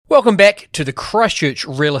Welcome back to the Christchurch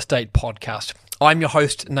Real Estate Podcast. I'm your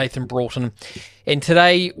host, Nathan Broughton, and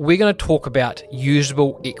today we're going to talk about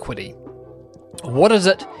usable equity. What is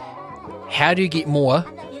it? How do you get more?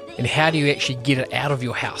 And how do you actually get it out of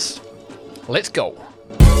your house? Let's go.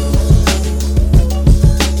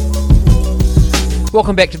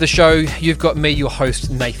 Welcome back to the show. You've got me, your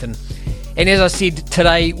host, Nathan. And as I said,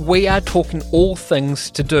 today we are talking all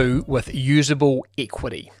things to do with usable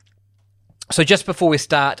equity. So just before we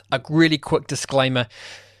start, a really quick disclaimer.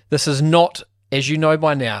 This is not, as you know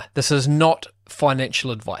by now, this is not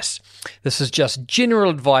financial advice. This is just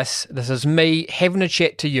general advice. This is me having a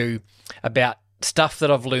chat to you about stuff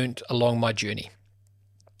that I've learned along my journey.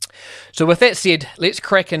 So with that said, let's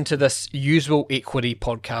crack into this usable equity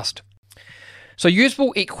podcast. So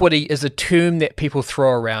usable equity is a term that people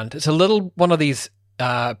throw around. It's a little one of these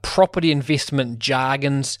property investment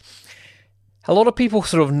jargons. A lot of people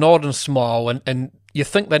sort of nod and smile and you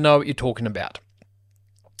think they know what you're talking about.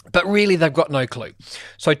 But really, they've got no clue.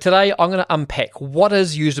 So today, I'm going to unpack what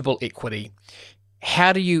is usable equity,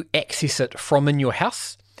 how do you access it from in your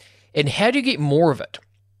house, and how do you get more of it?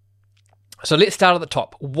 So let's start at the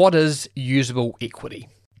top. What is usable equity?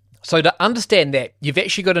 So to understand that, you've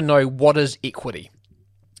actually got to know what is equity.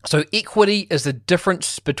 So equity is the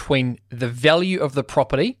difference between the value of the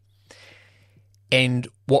property and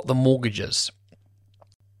what the mortgage is.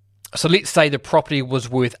 So let's say the property was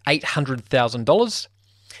worth $800,000.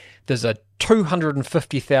 There's a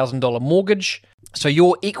 $250,000 mortgage. So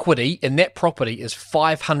your equity in that property is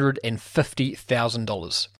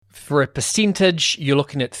 $550,000. For a percentage, you're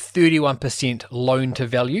looking at 31% loan to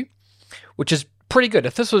value, which is pretty good.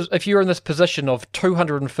 If you're in this position of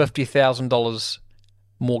 $250,000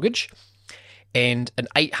 mortgage and an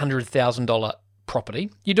 $800,000 property,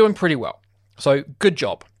 you're doing pretty well. So good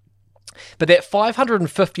job. But that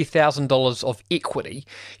 $550,000 of equity,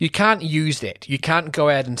 you can't use that. You can't go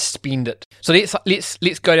out and spend it. So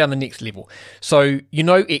let's go down the next level. So you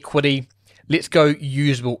know equity, let's go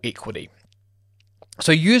usable equity.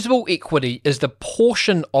 So usable equity is the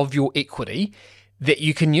portion of your equity that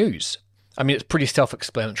you can use. I mean, it's pretty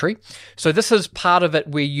self-explanatory. So this is part of it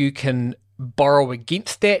where you can borrow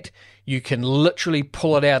against that. You can literally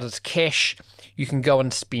pull it out as cash. You can go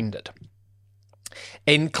and spend it.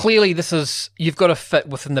 And clearly you've got to fit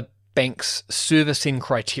within the bank's servicing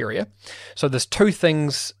criteria. So there's two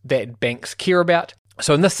things that banks care about.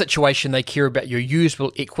 So in this situation, they care about your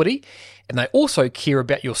usable equity and they also care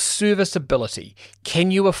about your serviceability.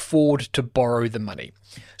 Can you afford to borrow the money?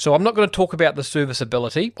 So I'm not going to talk about the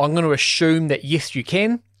serviceability. I'm going to assume that yes, you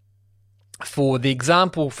can. For the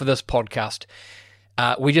example for this podcast,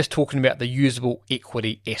 we're just talking about the usable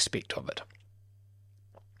equity aspect of it.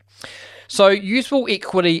 So usable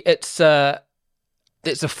equity, it's a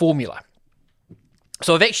formula.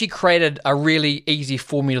 So I've actually created a really easy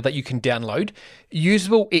formula that you can download,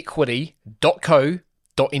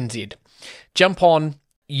 useableequity.co.nz. Jump on,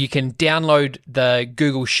 you can download the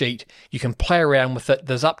Google Sheet, you can play around with it.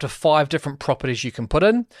 There's up to 5 different properties you can put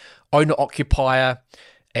in, owner-occupier,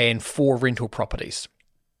 and 4 rental properties.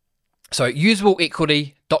 So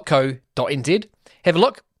useableequity.co.nz. Have a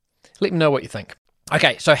look, let me know what you think.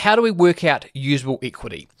 Okay, so how do we work out usable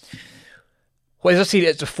equity? Well, as I said,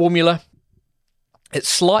 it's a formula. It's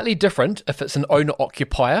slightly different if it's an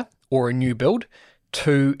owner-occupier or a new build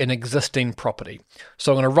to an existing property.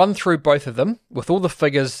 So I'm going to run through both of them with all the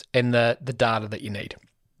figures and the data that you need.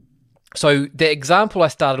 So the example I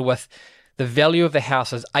started with, the value of the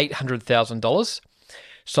house is $800,000.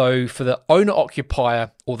 So for the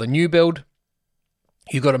owner-occupier or the new build,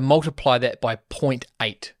 you've got to multiply that by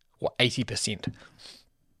 0.8 or 80%.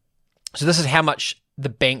 So this is how much the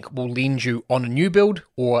bank will lend you on a new build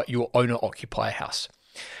or your owner-occupier house.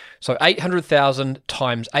 So 800,000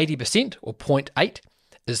 times 80% or 0.8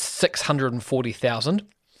 is 640,000.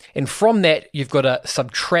 And from that, you've got to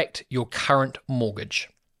subtract your current mortgage.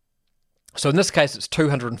 So in this case, it's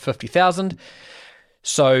 250,000.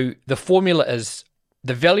 So the formula is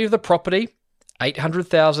the value of the property,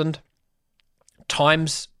 800,000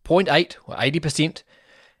 times 0.8 or 80%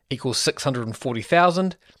 equals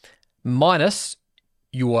 640,000 minus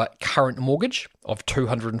your current mortgage of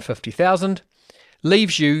 250,000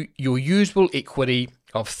 leaves you your usable equity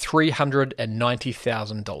of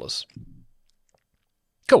 $390,000.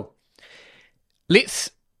 Cool. Let's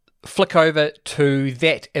flick over to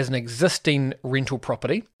that as an existing rental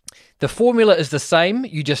property. The formula is the same,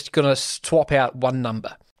 you're just going to swap out one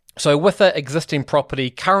number. So with the existing property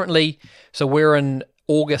currently, so we're in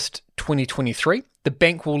August 2023, the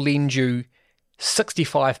bank will lend you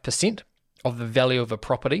 65% of the value of a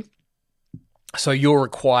property. So you're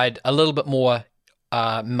required a little bit more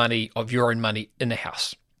money of your own money in the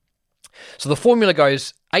house. So the formula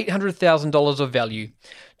goes $800,000 of value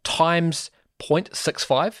times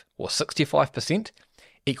 0.65 or 65%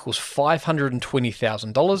 equals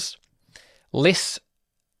 $520,000 less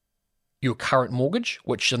your current mortgage,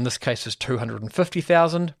 which in this case is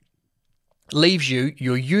 $250,000, leaves you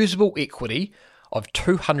your usable equity of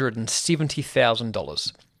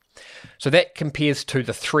 $270,000. So that compares to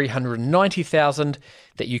the $390,000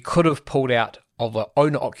 that you could have pulled out of an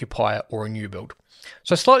owner-occupier or a new build.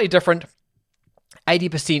 So slightly different,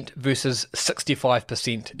 80% versus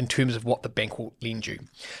 65% in terms of what the bank will lend you.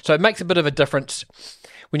 So it makes a bit of a difference.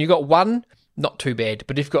 When you've got one, not too bad,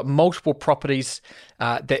 but if you've got multiple properties,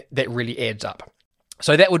 that really adds up.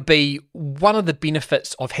 So that would be one of the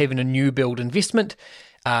benefits of having a new build investment,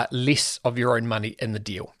 less of your own money in the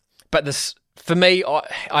deal. But this, for me,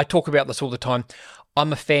 I talk about this all the time.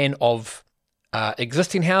 I'm a fan of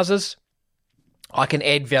existing houses. I can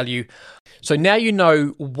add value. So now you know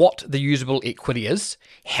what the usable equity is,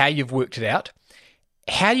 how you've worked it out.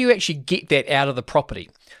 How do you actually get that out of the property?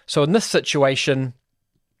 So in this situation,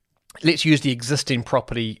 let's use the existing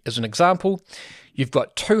property as an example. You've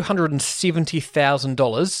got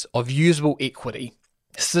 $270,000 of usable equity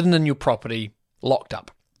sitting in your property, locked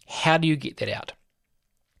up. How do you get that out?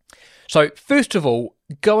 So first of all,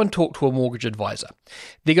 go and talk to a mortgage advisor.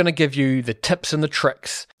 They're going to give you the tips and the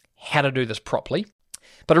tricks how to do this properly.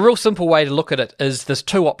 But a real simple way to look at it is there's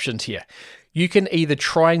two options here. You can either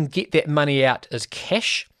try and get that money out as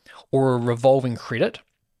cash or a revolving credit.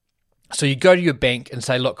 So you go to your bank and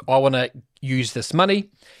say, look, I want to use this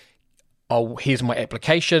money. Here's my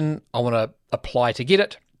application. I want to apply to get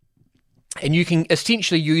it. And you can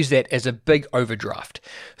essentially use that as a big overdraft.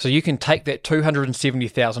 So you can take that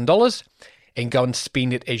 $270,000 and go and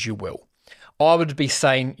spend it as you will. I would be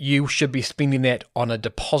saying you should be spending that on a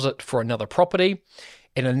deposit for another property.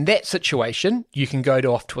 And in that situation, you can go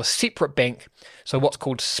off to a separate bank, so what's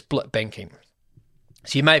called split banking.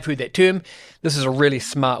 So you may have heard that term. This is a really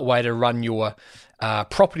smart way to run your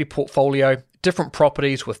property portfolio, different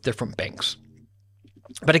properties with different banks.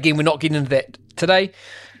 But again, we're not getting into that today.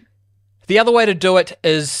 The other way to do it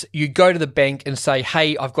is you go to the bank and say,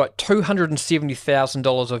 hey, I've got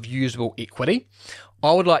 $270,000 of usable equity.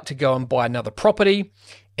 I would like to go and buy another property,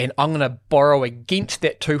 and I'm going to borrow against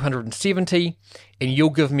that 270, and you'll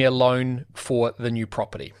give me a loan for the new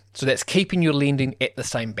property. So that's keeping your lending at the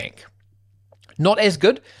same bank. Not as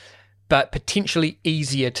good, but potentially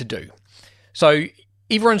easier to do. So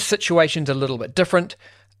everyone's situation's a little bit different.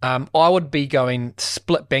 I would be going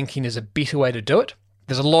split banking is a better way to do it.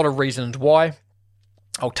 There's a lot of reasons why.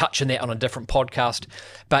 I'll touch on that on a different podcast.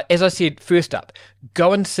 But as I said, first up,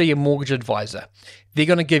 go and see a mortgage advisor. They're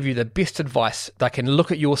going to give you the best advice. They can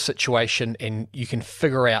look at your situation and you can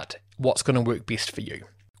figure out what's going to work best for you.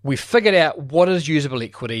 We've figured out what is usable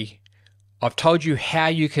equity. I've told you how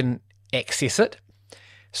you can access it.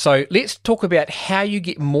 So let's talk about how you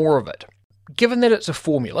get more of it. Given that it's a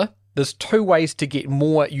formula, there's two ways to get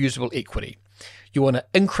more usable equity. You want to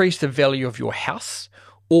increase the value of your house,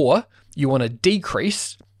 or you want to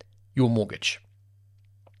decrease your mortgage.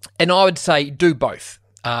 And I would say do both.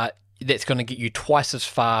 That's going to get you twice as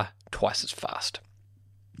far, twice as fast.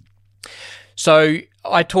 So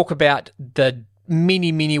I talk about the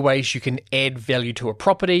many ways you can add value to a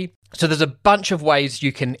property. So there's a bunch of ways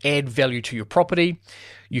you can add value to your property.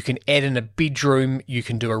 You can add in a bedroom, you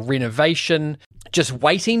can do a renovation. Just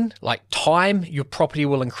waiting, like time, your property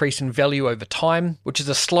will increase in value over time, which is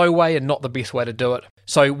a slow way and not the best way to do it.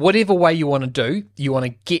 So whatever way you want to do, you want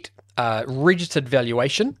to get a registered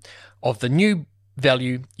valuation of the new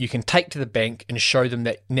value you can take to the bank and show them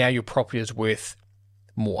that now your property is worth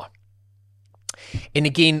more. And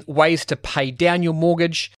again, ways to pay down your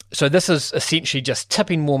mortgage. So this is essentially just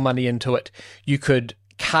tipping more money into it. You could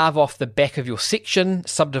carve off the back of your section,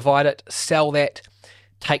 subdivide it, sell that,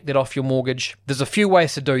 take that off your mortgage. There's a few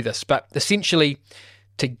ways to do this, but essentially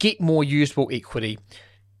to get more usable equity,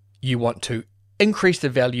 you want to increase the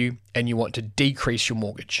value and you want to decrease your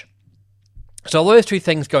mortgage. So those two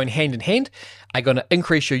things going hand in hand are going to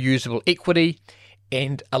increase your usable equity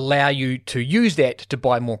and allow you to use that to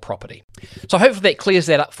buy more property. So hopefully that clears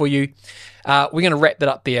that up for you. We're going to wrap that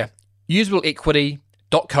up there.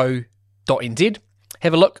 Useableequity.co.nz.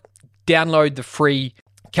 Have a look, download the free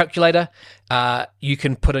calculator. You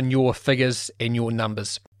can put in your figures and your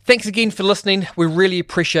numbers. Thanks again for listening. We really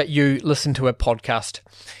appreciate you listening to our podcast.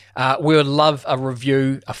 We would love a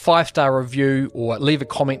review, a 5-star review, or leave a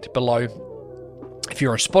comment below. If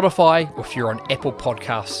you're on Spotify or if you're on Apple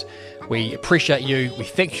Podcasts, we appreciate you. We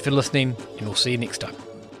thank you for listening, and we'll see you next time.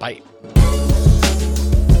 Bye.